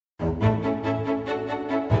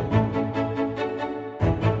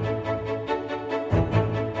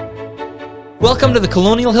Welcome to the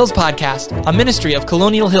Colonial Hills Podcast, a ministry of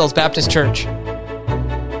Colonial Hills Baptist Church.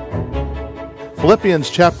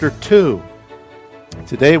 Philippians chapter 2.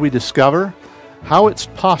 Today we discover how it's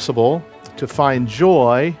possible to find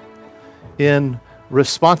joy in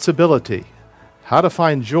responsibility. How to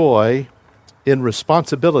find joy in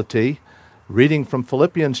responsibility, reading from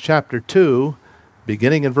Philippians chapter 2,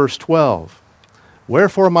 beginning in verse 12.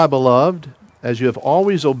 Wherefore, my beloved, as you have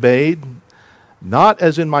always obeyed, not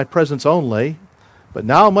as in my presence only, but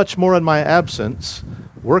now much more in my absence,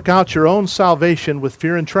 work out your own salvation with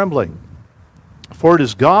fear and trembling. For it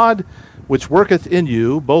is God which worketh in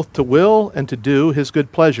you both to will and to do his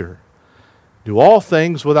good pleasure. Do all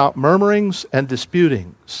things without murmurings and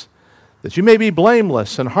disputings, that you may be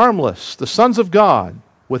blameless and harmless, the sons of God,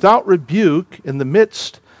 without rebuke in the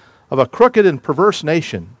midst of a crooked and perverse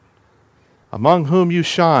nation, among whom you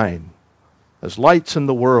shine as lights in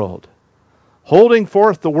the world, holding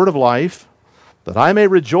forth the word of life, that I may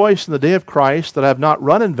rejoice in the day of Christ, that I have not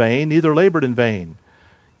run in vain, neither labored in vain.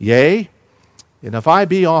 Yea, and if I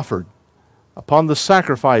be offered upon the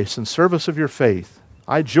sacrifice and service of your faith,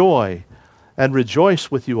 I joy and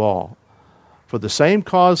rejoice with you all. For the same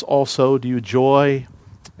cause also do you joy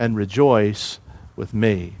and rejoice with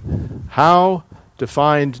me. How to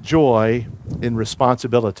find joy in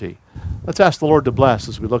responsibility. Let's ask the Lord to bless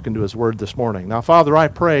as we look into his word this morning. Now, Father, I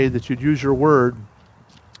pray that you'd use your word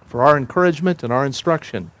for our encouragement and our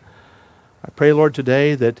instruction. I pray, Lord,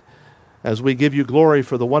 today that as we give you glory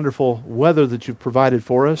for the wonderful weather that you've provided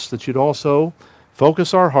for us, that you'd also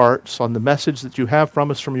focus our hearts on the message that you have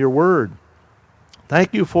from us from your word.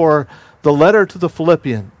 Thank you for the letter to the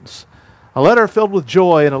Philippians, a letter filled with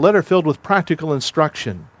joy and a letter filled with practical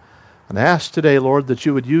instruction. And I ask today, Lord, that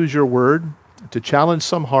you would use your word to challenge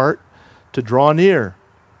some heart to draw near.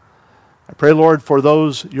 I pray, Lord, for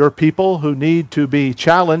those, your people, who need to be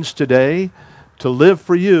challenged today to live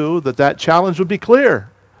for you, that challenge would be clear.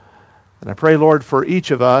 And I pray, Lord, for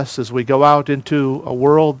each of us as we go out into a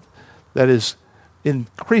world that is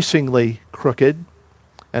increasingly crooked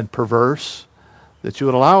and perverse, that you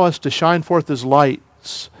would allow us to shine forth as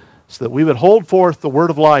lights so that we would hold forth the word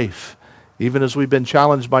of life, even as we've been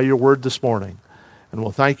challenged by your word this morning. And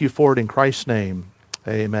we'll thank you for it in Christ's name.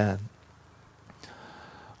 Amen.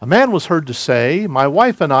 A man was heard to say, my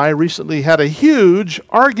wife and I recently had a huge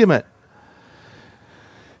argument.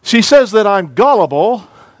 She says that I'm gullible,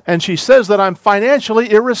 and she says that I'm financially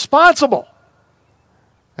irresponsible.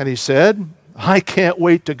 And he said, I can't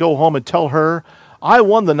wait to go home and tell her I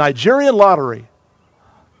won the Nigerian lottery.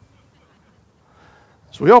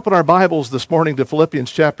 As we open our Bibles this morning to Philippians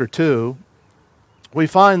chapter 2, we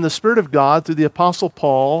find the Spirit of God through the Apostle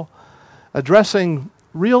Paul addressing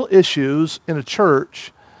real issues in a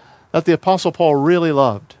church that the Apostle Paul really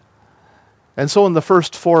loved. And so in the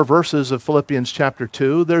first 4 verses of Philippians chapter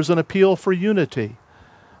 2, there's an appeal for unity.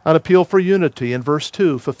 An appeal for unity in verse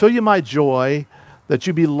 2. Fulfill you my joy, that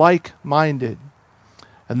you be like-minded.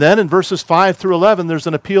 And then in verses 5 through 11, there's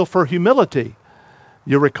an appeal for humility.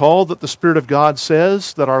 You recall that the Spirit of God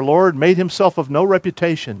says that our Lord made himself of no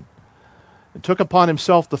reputation and took upon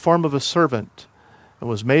himself the form of a servant and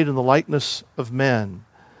was made in the likeness of men.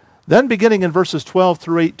 Then beginning in verses 12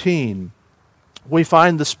 through 18, we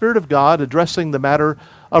find the Spirit of God addressing the matter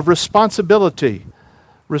of responsibility.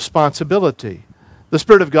 Responsibility. The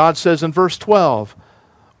Spirit of God says in verse 12,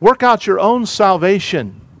 work out your own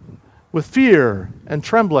salvation with fear and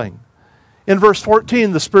trembling. In verse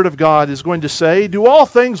 14, the Spirit of God is going to say, do all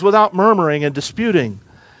things without murmuring and disputing.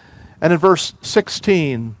 And in verse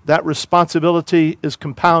 16, that responsibility is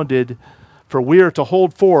compounded, for we are to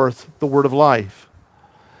hold forth the word of life.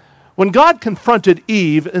 When God confronted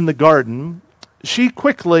Eve in the garden, she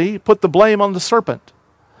quickly put the blame on the serpent.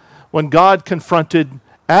 When God confronted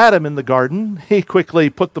Adam in the garden, he quickly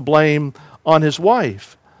put the blame on his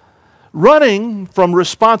wife. Running from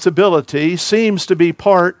responsibility seems to be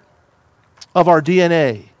part of our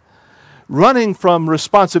DNA. Running from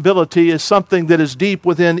responsibility is something that is deep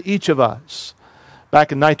within each of us.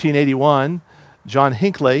 Back in 1981, John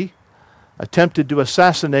Hinckley attempted to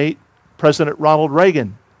assassinate President Ronald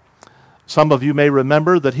Reagan. Some of you may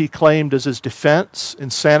remember that he claimed as his defense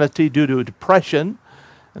insanity due to depression,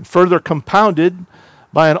 and further compounded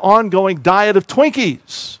by an ongoing diet of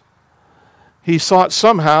Twinkies. He sought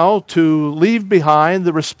somehow to leave behind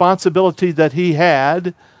the responsibility that he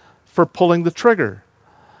had for pulling the trigger.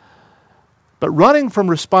 But running from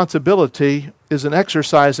responsibility is an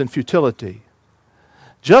exercise in futility.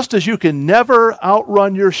 Just as you can never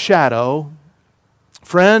outrun your shadow,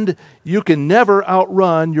 friend, you can never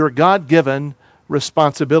outrun your God-given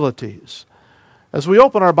responsibilities. As we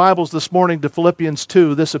open our Bibles this morning to Philippians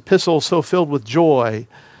 2, this epistle so filled with joy,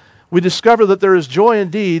 we discover that there is joy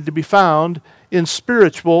indeed to be found in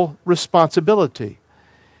spiritual responsibility.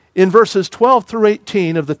 In verses 12 through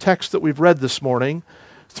 18 of the text that we've read this morning,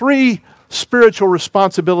 three spiritual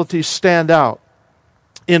responsibilities stand out.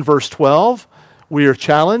 In verse 12, we are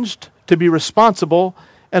challenged to be responsible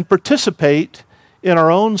and participate in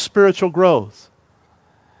our own spiritual growth.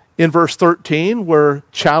 In verse 13, we're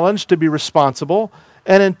challenged to be responsible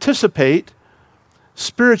and anticipate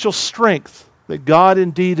spiritual strength that God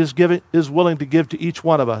indeed is willing to give to each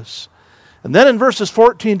one of us. And then in verses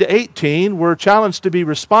 14 to 18, we're challenged to be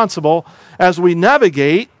responsible as we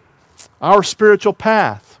navigate our spiritual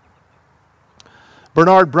path.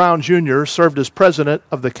 Bernard Brown Jr. served as president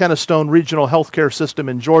of the Kennestone Regional Healthcare System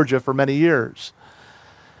in Georgia for many years.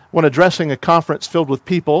 When addressing a conference filled with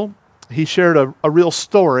people, he shared a real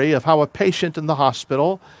story of how a patient in the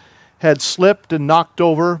hospital had slipped and knocked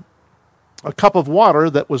over a cup of water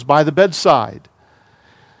that was by the bedside.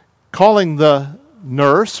 Calling the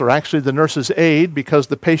nurse, or actually the nurse's aide, because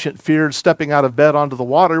the patient feared stepping out of bed onto the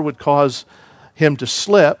water would cause him to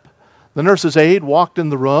slip, the nurse's aide walked in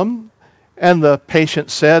the room and the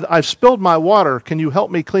patient said, "I've spilled my water. Can you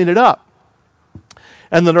help me clean it up?"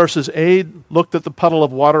 And the nurse's aide looked at the puddle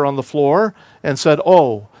of water on the floor and said,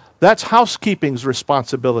 "Oh, that's housekeeping's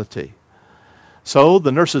responsibility." So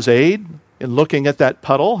the nurse's aide, in looking at that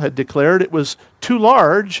puddle, had declared it was too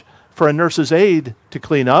large for a nurse's aide to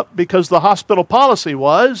clean up because the hospital policy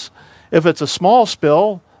was, if it's a small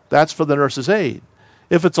spill, that's for the nurse's aide.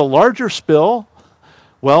 If it's a larger spill,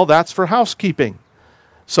 well, that's for housekeeping.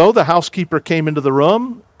 So the housekeeper came into the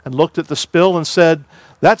room and looked at the spill and said,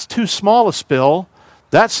 "That's too small a spill.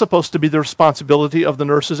 That's supposed to be the responsibility of the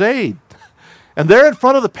nurse's aide." And there in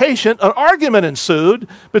front of the patient, an argument ensued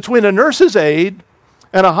between a nurse's aide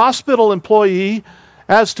and a hospital employee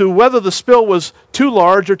as to whether the spill was too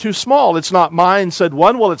large or too small. "It's not mine," said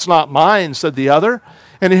one. "Well, it's not mine," said the other.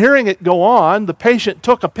 And hearing it go on, the patient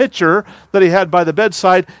took a pitcher that he had by the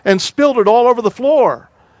bedside and spilled it all over the floor.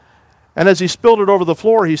 And as he spilled it over the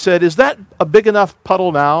floor, he said, "Is that a big enough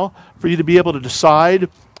puddle now for you to be able to decide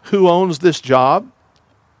who owns this job?"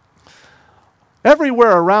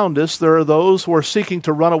 Everywhere around us, there are those who are seeking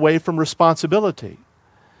to run away from responsibility.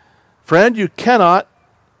 Friend, you cannot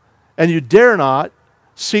and you dare not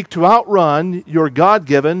seek to outrun your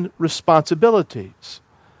God-given responsibilities.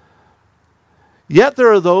 Yet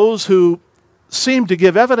there are those who seem to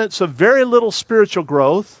give evidence of very little spiritual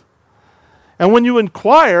growth, and when you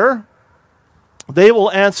inquire, they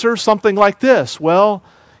will answer something like this: "Well,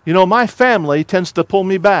 my family tends to pull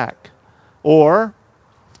me back," or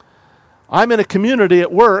 "I'm in a community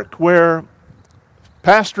at work where,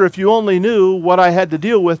 Pastor, if you only knew what I had to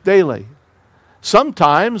deal with daily."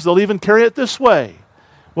 Sometimes they'll even carry it this way: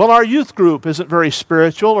 "Well, our youth group isn't very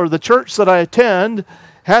spiritual, or the church that I attend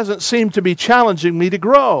hasn't seemed to be challenging me to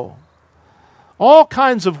grow." All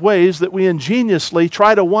kinds of ways that we ingeniously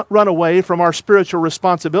try to run away from our spiritual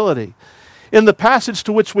responsibility. In the passage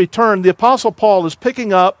to which we turn, the Apostle Paul is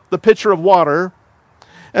picking up the pitcher of water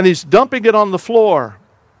and he's dumping it on the floor.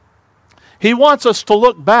 He wants us to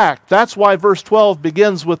look back. That's why verse 12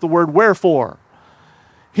 begins with the word "wherefore."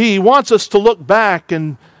 He wants us to look back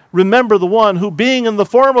and remember the one who, being in the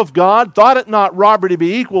form of God, thought it not robbery to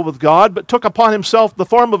be equal with God, but took upon himself the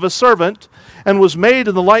form of a servant and was made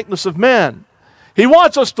in the likeness of men. He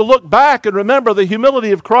wants us to look back and remember the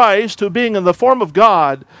humility of Christ, who being in the form of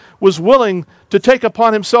God was willing to take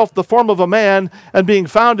upon himself the form of a man, and being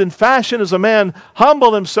found in fashion as a man,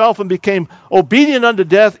 humbled himself and became obedient unto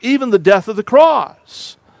death, even the death of the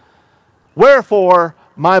cross. "Wherefore,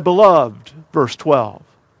 my beloved," verse 12,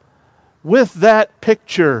 with that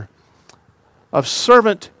picture of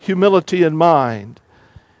servant humility in mind,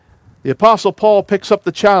 the Apostle Paul picks up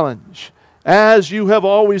the challenge: "As you have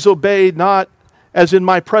always obeyed, not as in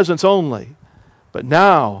my presence only, but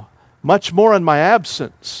now much more in my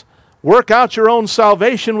absence, work out your own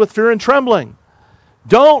salvation with fear and trembling."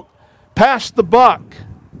 Don't pass the buck.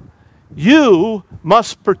 You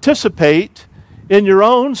must participate in your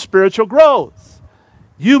own spiritual growth.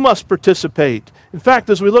 You must participate. In fact,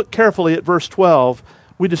 as we look carefully at verse 12,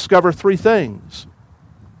 we discover three things.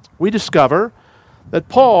 We discover that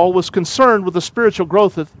Paul was concerned with the spiritual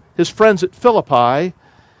growth of his friends at Philippi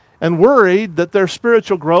and worried that their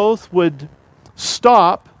spiritual growth would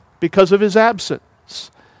stop because of his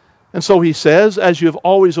absence. And so he says, "As you have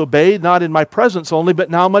always obeyed, not in my presence only,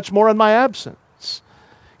 but now much more in my absence."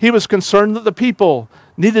 He was concerned that the people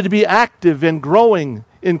needed to be active in growing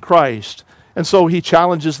in Christ. And so he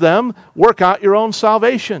challenges them, work out your own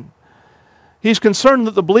salvation. He's concerned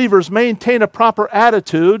that the believers maintain a proper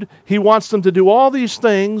attitude. He wants them to do all these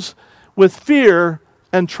things with fear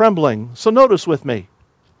and trembling. So notice with me,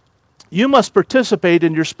 you must participate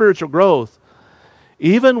in your spiritual growth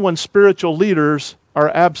even when spiritual leaders are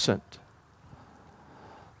absent.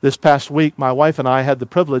 This past week, my wife and I had the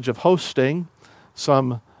privilege of hosting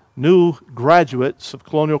some new graduates of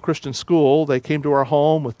Colonial Christian School. They came to our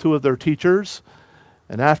home with two of their teachers,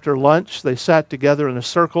 and after lunch, they sat together in a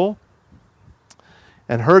circle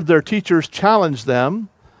and heard their teachers challenge them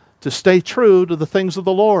to stay true to the things of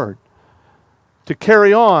the Lord, to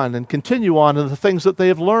carry on and continue on in the things that they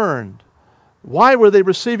have learned. Why were they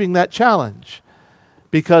receiving that challenge?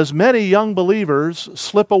 Because many young believers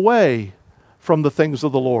slip away from the things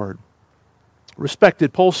of the Lord.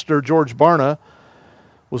 Respected pollster George Barna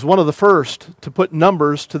was one of the first to put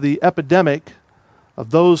numbers to the epidemic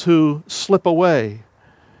of those who slip away.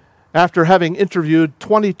 After having interviewed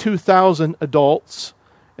 22,000 adults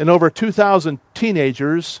and over 2,000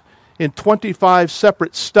 teenagers in 25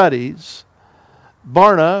 separate studies,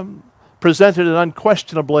 Barna presented an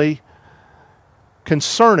unquestionably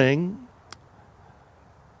concerning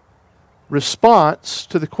response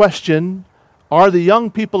to the question, are the young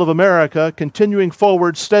people of America continuing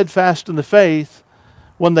forward steadfast in the faith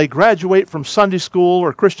when they graduate from Sunday school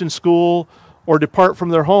or Christian school or depart from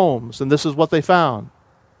their homes? And this is what they found.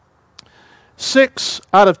 6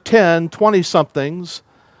 out of 10 20-somethings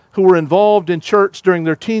who were involved in church during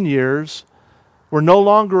their teen years were no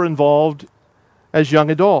longer involved as young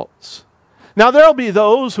adults. Now, there'll be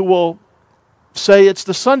those who will say it's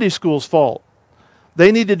the Sunday school's fault.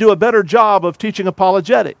 They need to do a better job of teaching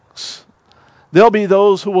apologetics. There'll be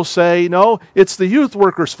those who will say, no, it's the youth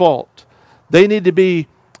workers' fault. They need to be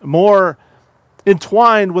more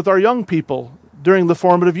entwined with our young people during the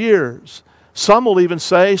formative years. Some will even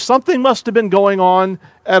say something must have been going on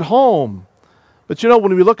at home. But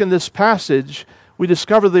when we look in this passage, we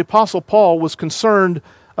discover the Apostle Paul was concerned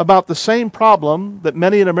about the same problem that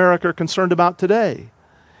many in America are concerned about today.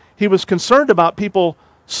 He was concerned about people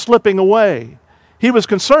slipping away. He was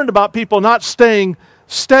concerned about people not staying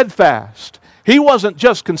steadfast. He wasn't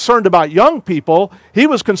just concerned about young people. He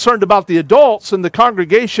was concerned about the adults in the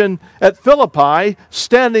congregation at Philippi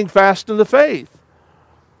standing fast in the faith.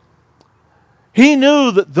 He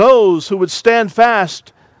knew that those who would stand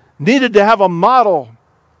fast needed to have a model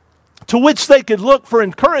to which they could look for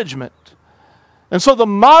encouragement. And so the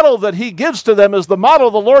model that he gives to them is the model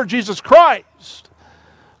of the Lord Jesus Christ.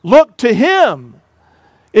 Look to Him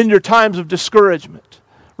in your times of discouragement.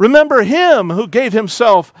 Remember Him who gave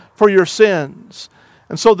Himself for your sins.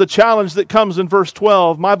 And so the challenge that comes in verse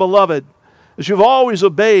 12, my beloved, as you've always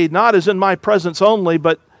obeyed, not as in my presence only,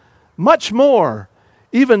 but much more,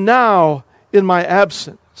 even now in my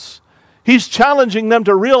absence. He's challenging them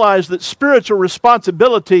to realize that spiritual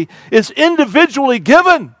responsibility is individually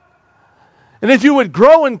given. And if you would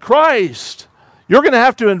grow in Christ, you're going to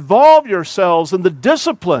have to involve yourselves in the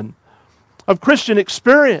discipline of Christian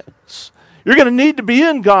experience. You're going to need to be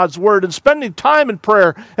in God's Word and spending time in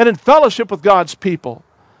prayer and in fellowship with God's people.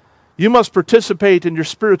 You must participate in your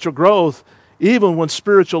spiritual growth even when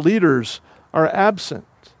spiritual leaders are absent.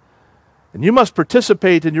 And you must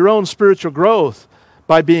participate in your own spiritual growth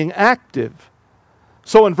by being active.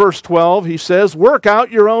 So in verse 12 he says, work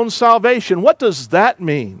out your own salvation. What does that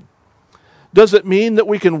mean? Does it mean that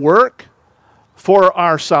we can work for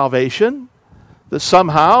our salvation? That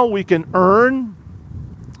somehow we can earn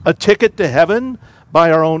a ticket to heaven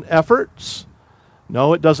by our own efforts?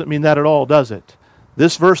 No, it doesn't mean that at all, does it?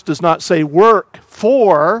 This verse does not say work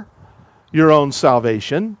for your own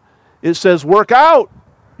salvation. It says work out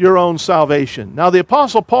your own salvation. Now the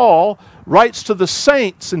Apostle Paul writes to the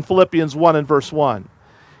saints in Philippians 1 and verse 1.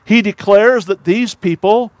 He declares that these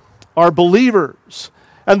people are believers.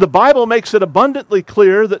 And the Bible makes it abundantly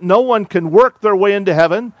clear that no one can work their way into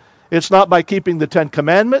heaven. It's not by keeping the 10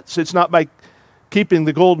 Commandments. It's not by keeping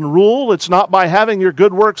the golden rule. It's not by having your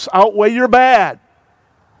good works outweigh your bad.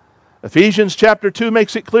 Ephesians chapter 2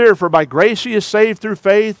 makes it clear, for by grace ye are saved through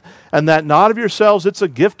faith, and that not of yourselves, it's a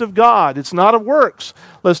gift of God. It's not of works,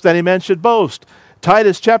 lest any man should boast.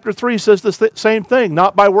 Titus chapter 3 says the same thing,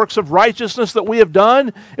 not by works of righteousness that we have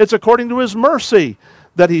done, it's according to His mercy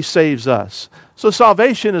that He saves us. So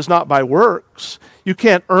salvation is not by works. You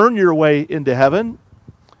can't earn your way into heaven.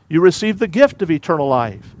 You receive the gift of eternal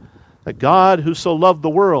life that God, who so loved the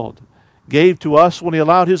world, gave to us when He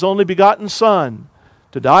allowed His only begotten Son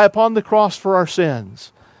to die upon the cross for our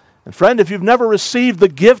sins. And friend, if you've never received the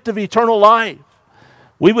gift of eternal life,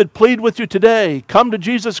 we would plead with you today, come to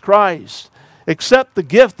Jesus Christ. Accept the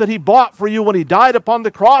gift that He bought for you when He died upon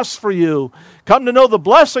the cross for you. Come to know the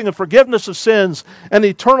blessing of forgiveness of sins and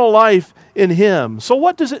eternal life in Him. So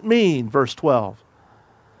what does it mean, verse 12?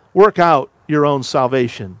 Work out your own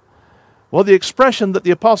salvation. Well, the expression that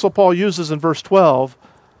the Apostle Paul uses in verse 12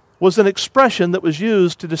 was an expression that was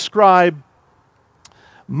used to describe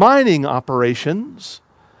mining operations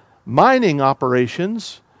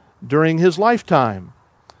during his lifetime.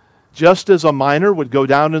 Just as a miner would go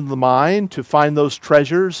down into the mine to find those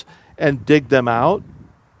treasures and dig them out,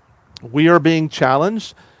 we are being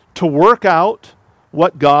challenged to work out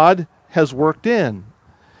what God has worked in.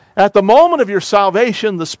 At the moment of your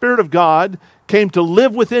salvation, the Spirit of God came to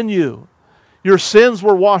live within you. Your sins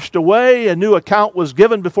were washed away, a new account was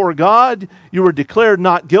given before God, you were declared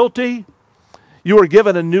not guilty, you were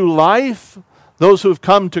given a new life. Those who have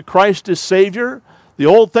come to Christ as Savior, the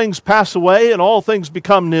old things pass away and all things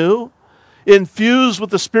become new. Infused with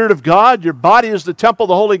the Spirit of God, your body is the temple of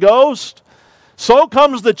the Holy Ghost. So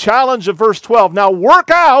comes the challenge of verse 12. Now work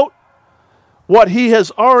out what He has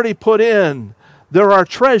already put in. There are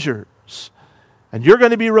treasures. And you're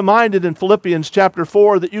going to be reminded in Philippians chapter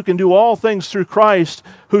 4 that you can do all things through Christ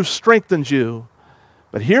who strengthens you.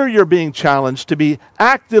 But here you're being challenged to be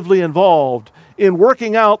actively involved in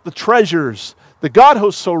working out the treasures that God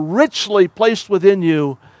has so richly placed within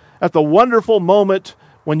you at the wonderful moment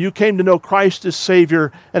when you came to know Christ as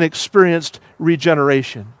Savior and experienced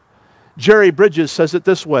regeneration. Jerry Bridges says it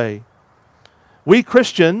this way: we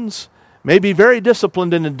Christians may be very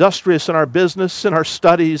disciplined and industrious in our business, in our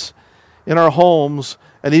studies, in our homes,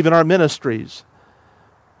 and even our ministries.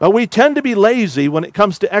 But we tend to be lazy when it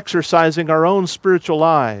comes to exercising our own spiritual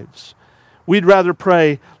lives. We'd rather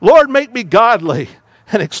pray, Lord, make me godly,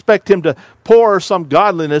 and expect Him to pour some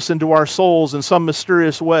godliness into our souls in some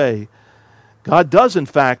mysterious way. God does, in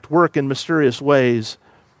fact, work in mysterious ways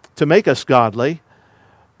to make us godly,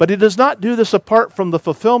 but He does not do this apart from the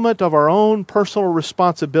fulfillment of our own personal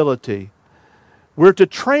responsibility. We're to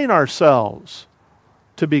train ourselves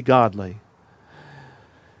to be godly.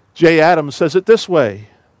 Jay Adams says it this way: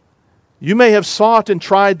 you may have sought and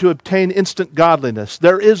tried to obtain instant godliness.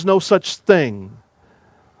 There is no such thing.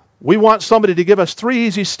 We want somebody to give us 3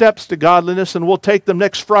 easy steps to godliness and we'll take them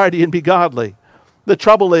next Friday and be godly. The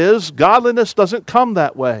trouble is, godliness doesn't come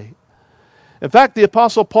that way. In fact, the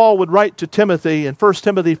Apostle Paul would write to Timothy in 1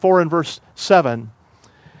 Timothy 4 and verse 7,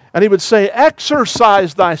 and he would say,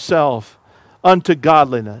 exercise thyself unto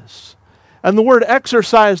godliness. And the word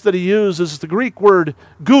exercise that he uses is the Greek word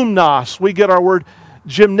gymnos. We get our word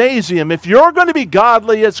gymnasium. If you're going to be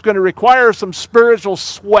godly, it's going to require some spiritual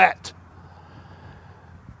sweat.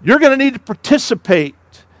 You're going to need to participate.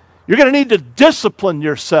 You're going to need to discipline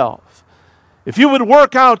yourself. If you would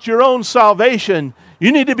work out your own salvation,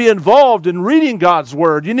 you need to be involved in reading God's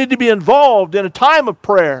Word. You need to be involved in a time of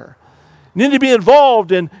prayer. You need to be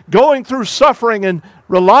involved in going through suffering and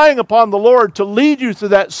relying upon the Lord to lead you through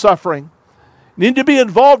that suffering. You need to be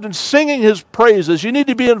involved in singing His praises. You need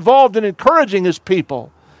to be involved in encouraging His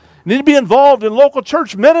people. You need to be involved in local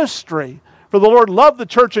church ministry, for the Lord loved the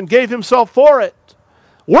church and gave Himself for it.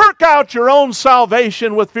 Work out your own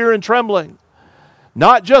salvation with fear and trembling,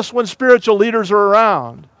 not just when spiritual leaders are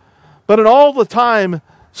around, but in all the time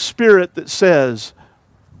spirit that says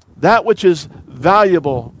that which is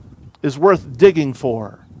valuable is worth digging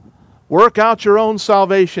for. Work out your own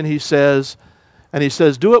salvation, he says, and he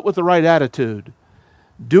says, do it with the right attitude.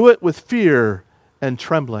 Do it with fear and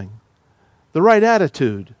trembling. The right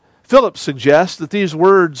attitude. Philip suggests that these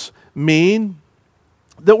words mean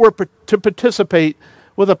that we're to participate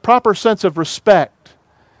with a proper sense of respect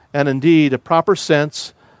and indeed a proper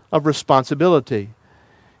sense of responsibility.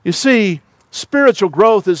 You see, spiritual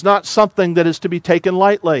growth is not something that is to be taken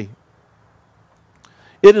lightly.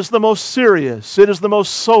 It is the most serious, it is the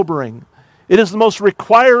most sobering, it is the most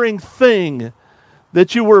requiring thing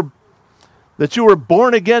that you were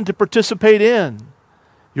born again to participate in.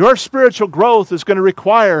 Your spiritual growth is going to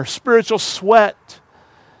require spiritual sweat.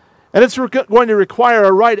 And it's going to require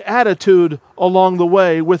a right attitude along the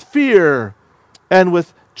way with fear and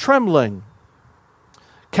with trembling.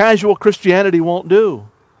 Casual Christianity won't do.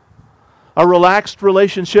 A relaxed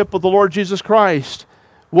relationship with the Lord Jesus Christ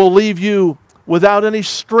will leave you without any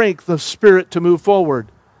strength of spirit to move forward.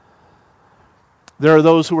 There are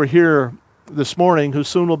those who are here this morning who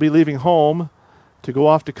soon will be leaving home to go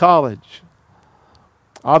off to college.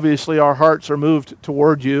 Obviously, our hearts are moved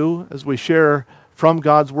toward you as we share from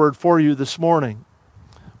God's Word for you this morning.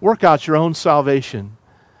 Work out your own salvation.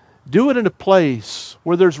 Do it in a place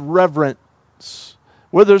where there's reverence,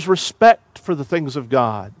 where there's respect for the things of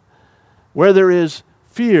God, where there is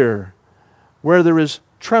fear, where there is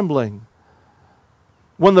trembling.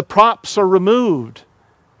 When the props are removed,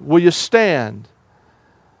 will you stand?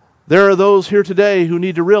 There are those here today who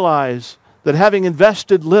need to realize that having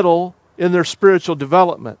invested little in their spiritual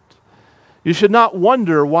development, you should not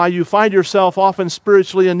wonder why you find yourself often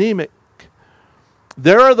spiritually anemic.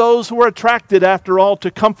 There are those who are attracted, after all,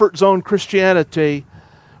 to comfort zone Christianity,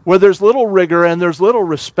 where there's little rigor and there's little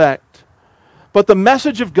respect. But the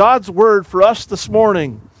message of God's Word for us this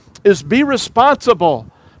morning is be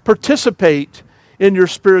responsible, participate in your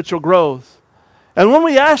spiritual growth. And when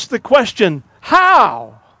we ask the question,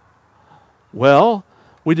 how? Well,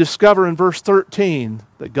 we discover in verse 13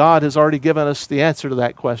 that God has already given us the answer to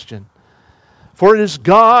that question. For it is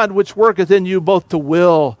God which worketh in you both to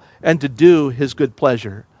will and to do His good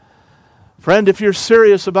pleasure. Friend, if you're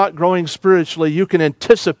serious about growing spiritually, you can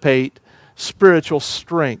anticipate spiritual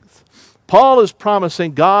strength. Paul is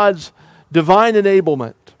promising God's divine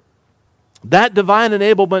enablement. That divine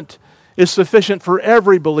enablement is sufficient for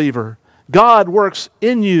every believer. God works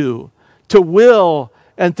in you to will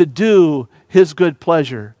and to do His good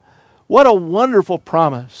pleasure. What a wonderful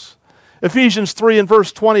promise. Ephesians 3 and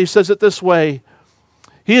verse 20 says it this way,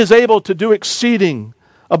 He is able to do exceeding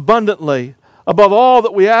abundantly above all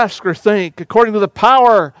that we ask or think, according to the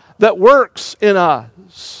power that works in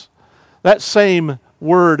us. That same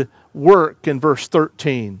word, work, in verse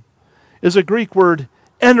 13, is a Greek word,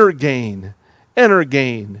 energein.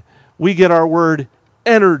 Energein. We get our word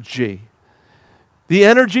energy. The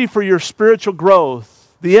energy for your spiritual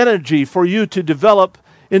growth, the energy for you to develop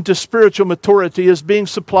into spiritual maturity is being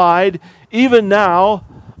supplied even now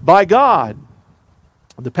by God.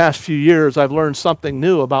 The past few years, I've learned something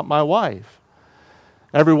new about my wife.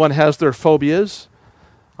 Everyone has their phobias.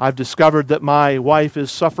 I've discovered that my wife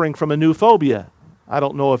is suffering from a new phobia. I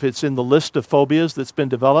don't know if it's in the list of phobias that's been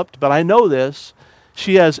developed, but I know this.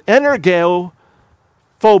 She has energophobia.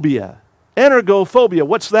 Energophobia,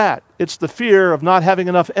 what's that? It's the fear of not having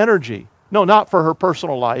enough energy. No, not for her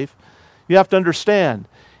personal life. You have to understand,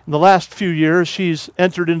 in the last few years, she's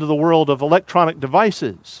entered into the world of electronic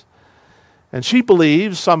devices. And she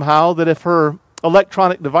believes somehow that if her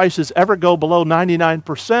electronic devices ever go below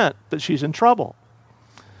 99%, that she's in trouble.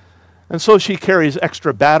 And so she carries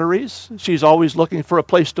extra batteries. She's always looking for a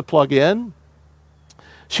place to plug in.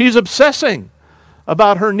 She's obsessing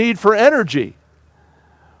about her need for energy.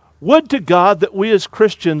 Would to God that we as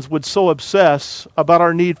Christians would so obsess about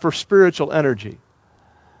our need for spiritual energy.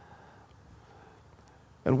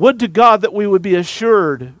 And would to God that we would be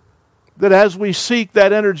assured that as we seek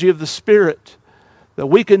that energy of the Spirit, that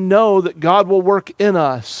we can know that God will work in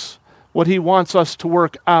us what He wants us to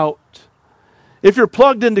work out. If you're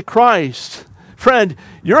plugged into Christ, friend,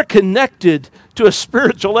 you're connected to a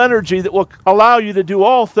spiritual energy that will allow you to do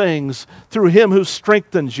all things through Him who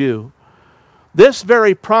strengthens you. This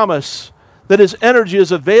very promise that His energy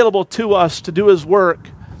is available to us to do His work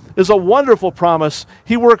is a wonderful promise.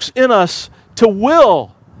 He works in us to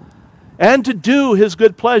will and to do His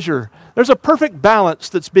good pleasure. There's a perfect balance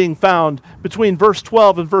that's being found between verse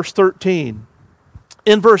 12 and verse 13.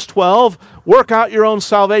 In verse 12, work out your own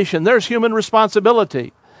salvation. There's human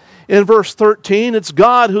responsibility. In verse 13, it's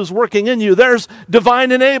God who's working in you. There's divine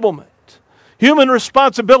enablement. Human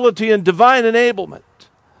responsibility and divine enablement.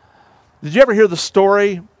 Did you ever hear the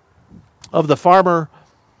story of the farmer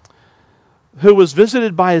who was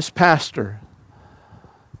visited by his pastor?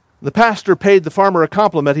 The pastor paid the farmer a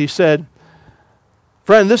compliment. He said,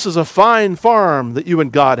 "Friend, this is a fine farm that you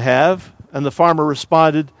and God have." And the farmer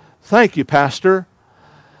responded, "Thank you, Pastor.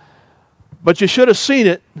 But you should have seen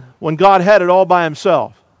it when God had it all by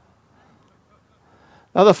Himself."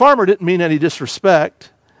 Now, the farmer didn't mean any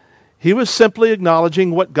disrespect. He was simply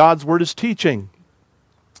acknowledging what God's Word is teaching.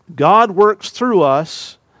 God works through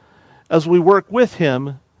us as we work with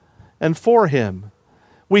Him and for Him.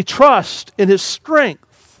 We trust in His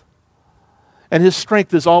strength, and His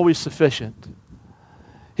strength is always sufficient.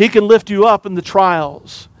 He can lift you up in the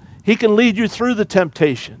trials. He can lead you through the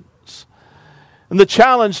temptations. And the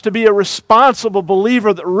challenge to be a responsible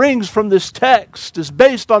believer that rings from this text is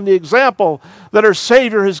based on the example that our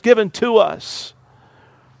Savior has given to us.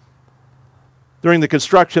 During the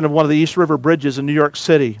construction of one of the East River bridges in New York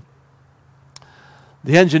City,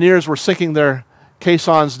 the engineers were sinking their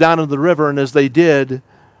caissons down into the river, and as they did,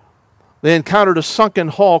 they encountered a sunken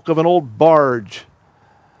hulk of an old barge.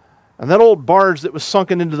 And that old barge that was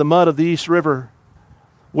sunken into the mud of the East River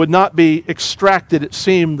would not be extracted. It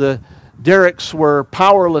seemed the derricks were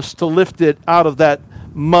powerless to lift it out of that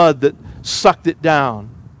mud that sucked it down.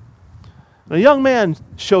 And a young man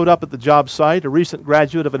showed up at the job site, a recent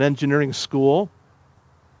graduate of an engineering school.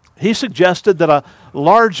 He suggested that a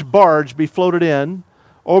large barge be floated in,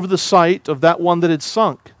 over the site of that one that had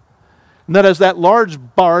sunk. And that as that large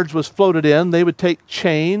barge was floated in, they would take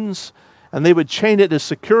chains and they would chain it as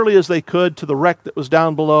securely as they could to the wreck that was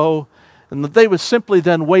down below, and that they would simply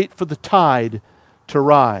then wait for the tide to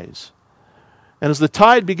rise. And as the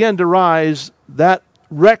tide began to rise, that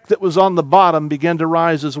wreck that was on the bottom began to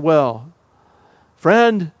rise as well.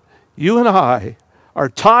 Friend, you and I are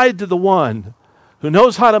tied to the one who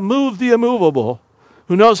knows how to move the immovable,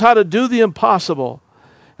 who knows how to do the impossible.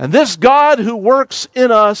 And this God who works in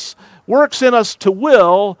us to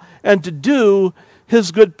will and to do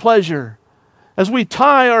His good pleasure. As we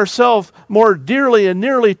tie ourselves more dearly and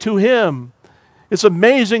nearly to Him, it's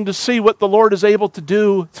amazing to see what the Lord is able to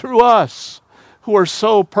do through us who are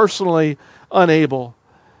so personally unable.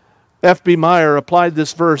 F.B. Meyer applied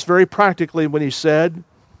this verse very practically when he said,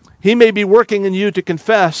 He may be working in you to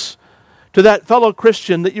confess to that fellow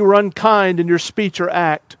Christian that you were unkind in your speech or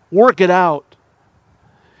act. Work it out.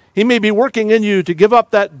 He may be working in you to give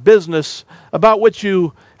up that business about which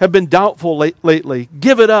you have been doubtful lately.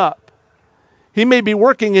 Give it up. He may be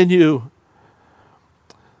working in you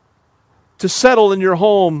to settle in your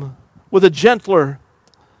home with a gentler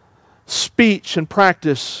speech and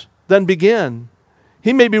practice than begin.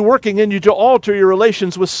 He may be working in you to alter your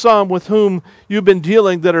relations with some with whom you've been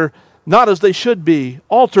dealing that are not as they should be.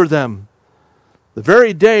 Alter them. The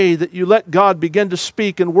very day that you let God begin to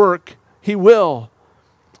speak and work, He will.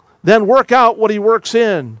 Then work out what He works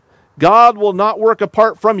in. God will not work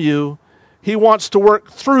apart from you. He wants to work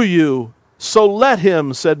through you. So let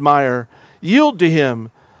Him, said Meyer, yield to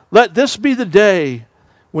Him. Let this be the day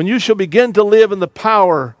when you shall begin to live in the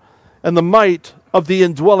power and the might of the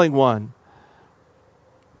indwelling one.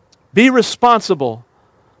 Be responsible.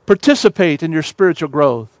 Participate in your spiritual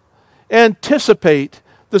growth. Anticipate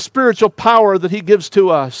the spiritual power that He gives to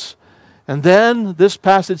us. And then, this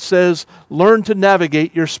passage says, learn to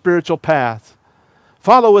navigate your spiritual path.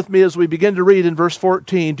 Follow with me as we begin to read in verse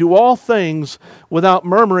 14. Do all things without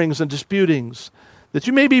murmurings and disputings, that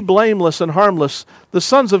you may be blameless and harmless, the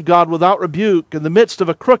sons of God without rebuke, in the midst of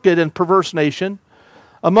a crooked and perverse nation,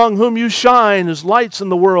 among whom you shine as lights in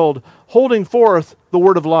the world, holding forth the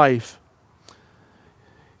word of life.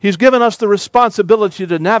 He's given us the responsibility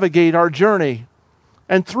to navigate our journey.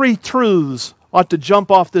 And three truths ought to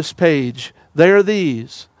jump off this page. They are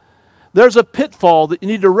these. There's a pitfall that you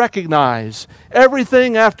need to recognize.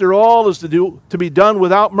 Everything, after all, is to be done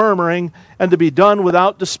without murmuring and to be done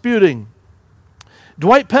without disputing.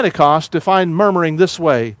 Dwight Pentecost defined murmuring this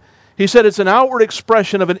way. He said it's an outward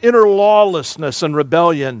expression of an inner lawlessness and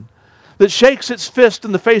rebellion that shakes its fist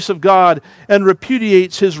in the face of God and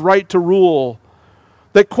repudiates His right to rule,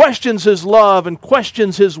 that questions His love and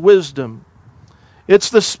questions His wisdom. It's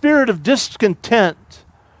the spirit of discontent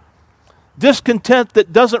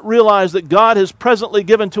that doesn't realize that God has presently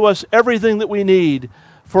given to us everything that we need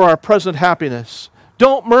for our present happiness.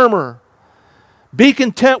 Don't murmur. Be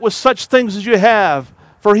content with such things as you have,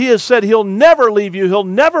 for He has said He'll never leave you, He'll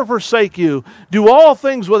never forsake you. Do all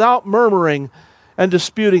things without murmuring and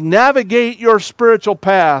disputing. Navigate your spiritual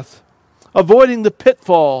path, avoiding the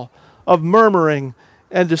pitfall of murmuring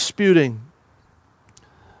and disputing.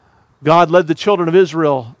 God led the children of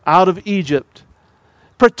Israel out of Egypt,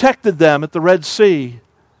 protected them at the Red Sea,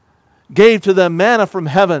 gave to them manna from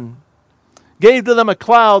heaven, gave to them a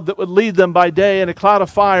cloud that would lead them by day and a cloud of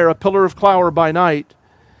fire, a pillar of cloud by night.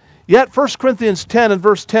 Yet 1 Corinthians 10 and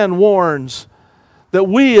verse 10 warns that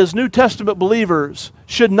we as New Testament believers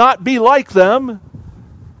should not be like them.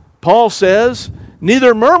 Paul says,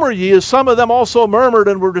 neither murmur ye as some of them also murmured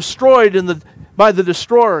and were destroyed by the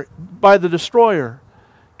destroyer.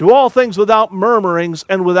 Do all things without murmurings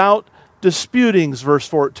and without disputings, verse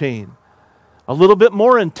 14. A little bit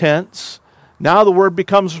more intense. Now the word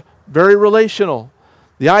becomes very relational.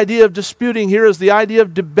 The idea of disputing here is the idea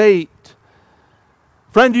of debate.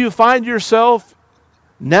 Friend, do you find yourself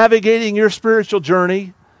navigating your spiritual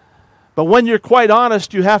journey? But when you're quite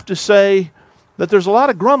honest, you have to say that there's a lot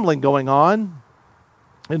of grumbling going on.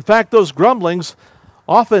 In fact, those grumblings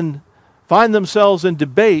often find themselves in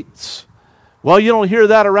debates. Well, you don't hear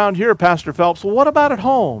that around here, Pastor Phelps. Well, what about at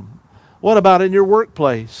home? What about in your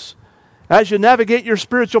workplace? As you navigate your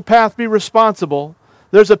spiritual path, be responsible.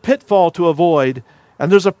 There's a pitfall to avoid,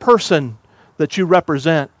 and there's a person that you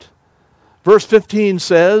represent. Verse 15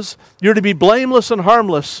 says, you're to be blameless and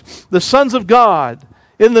harmless, the sons of God,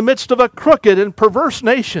 in the midst of a crooked and perverse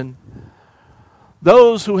nation.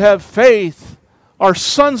 Those who have faith are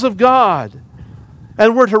sons of God,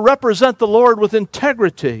 and we're to represent the Lord with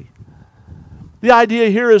integrity. The idea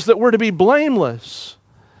here is that we're to be blameless.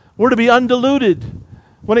 We're to be undiluted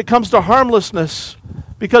when it comes to harmlessness.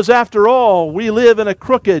 Because after all, we live in a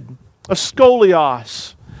crooked, a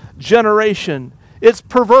scolios generation. It's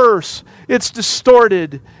perverse. It's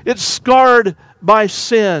distorted. It's scarred by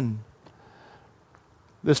sin.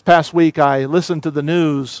 This past week, I listened to the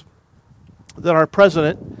news that our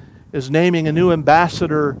president is naming a new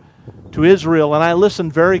ambassador to Israel, and I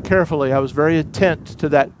listened very carefully. I was very attent to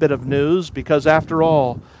that bit of news because, after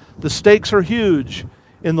all, the stakes are huge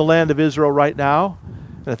in the land of Israel right now.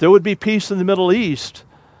 And if there would be peace in the Middle East,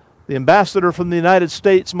 the ambassador from the United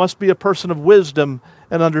States must be a person of wisdom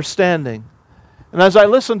and understanding. And as I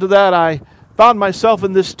listened to that, I found myself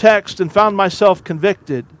in this text and found myself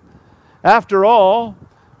convicted. After all,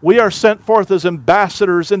 we are sent forth as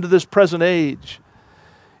ambassadors into this present age,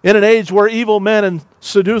 in an age where evil men and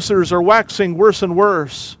seducers are waxing worse and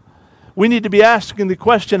worse. We need to be asking the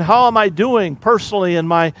question, how am I doing personally in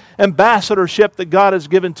my ambassadorship that God has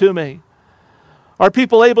given to me? Are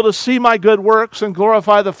people able to see my good works and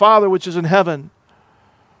glorify the Father which is in heaven?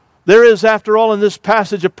 There is, after all, in this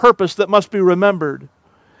passage a purpose that must be remembered.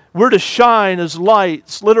 We're to shine as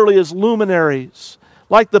lights, literally as luminaries,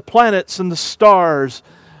 like the planets and the stars,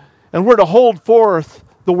 and we're to hold forth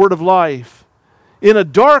the word of life. In a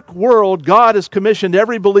dark world, God has commissioned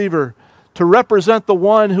every believer to represent the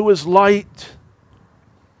one who is light.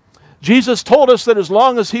 Jesus told us that as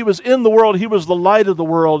long as He was in the world, He was the light of the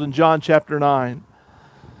world in John chapter 9.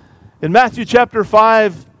 In Matthew chapter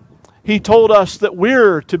 5, He told us that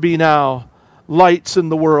we're to be now lights in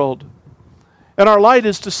the world. And our light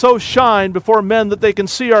is to so shine before men that they can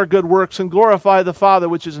see our good works and glorify the Father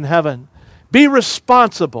which is in heaven. Be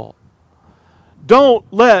responsible. Don't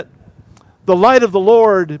let the light of the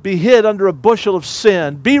Lord be hid under a bushel of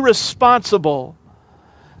sin. Be responsible.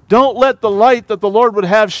 Don't let the light that the Lord would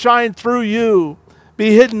have shine through you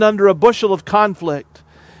be hidden under a bushel of conflict.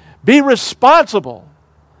 Be responsible.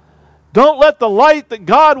 Don't let the light that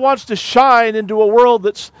God wants to shine into a world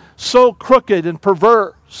that's so crooked and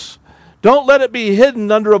perverse. Don't let it be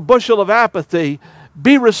hidden under a bushel of apathy.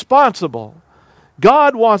 Be responsible.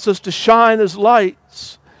 God wants us to shine as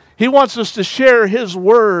lights. He wants us to share His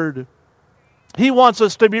word. He wants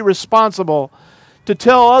us to be responsible, to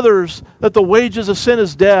tell others that the wages of sin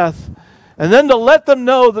is death, and then to let them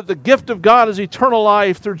know that the gift of God is eternal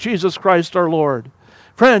life through Jesus Christ our Lord.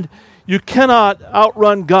 Friend, you cannot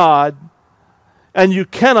outrun God, and you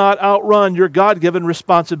cannot outrun your God-given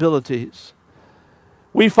responsibilities.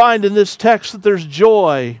 We find in this text that there's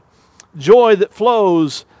joy that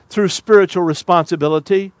flows through spiritual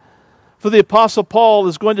responsibility. For the Apostle Paul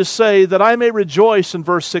is going to say that I may rejoice in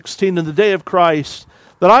verse 16 in the day of Christ,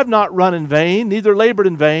 that I've not run in vain, neither labored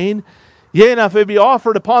in vain. Yea, and if it be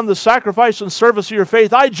offered upon the sacrifice and service of your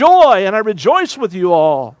faith, I joy and I rejoice with you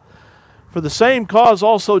all. For the same cause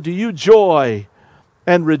also do you joy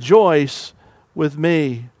and rejoice with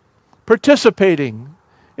me. Participating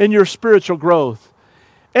in your spiritual growth,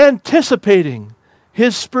 anticipating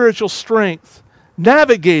His spiritual strength,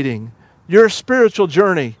 navigating your spiritual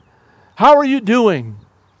journey. How are you doing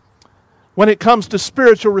when it comes to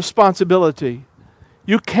spiritual responsibility?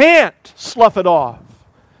 You can't slough it off.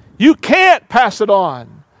 You can't pass it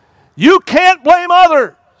on. You can't blame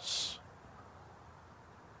others.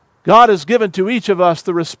 God has given to each of us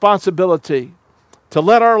the responsibility to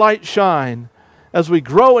let our light shine as we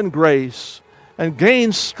grow in grace and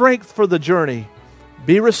gain strength for the journey.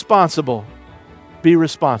 Be responsible. Be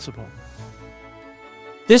responsible.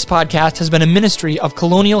 This podcast has been a ministry of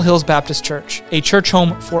Colonial Hills Baptist Church, a church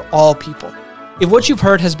home for all people. If what you've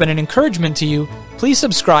heard has been an encouragement to you, please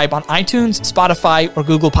subscribe on iTunes, Spotify, or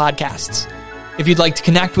Google Podcasts. If you'd like to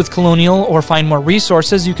connect with Colonial or find more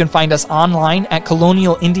resources, you can find us online at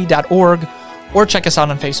colonialindy.org or check us out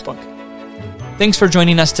on Facebook. Thanks for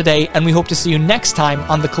joining us today, and we hope to see you next time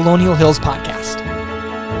on the Colonial Hills Podcast.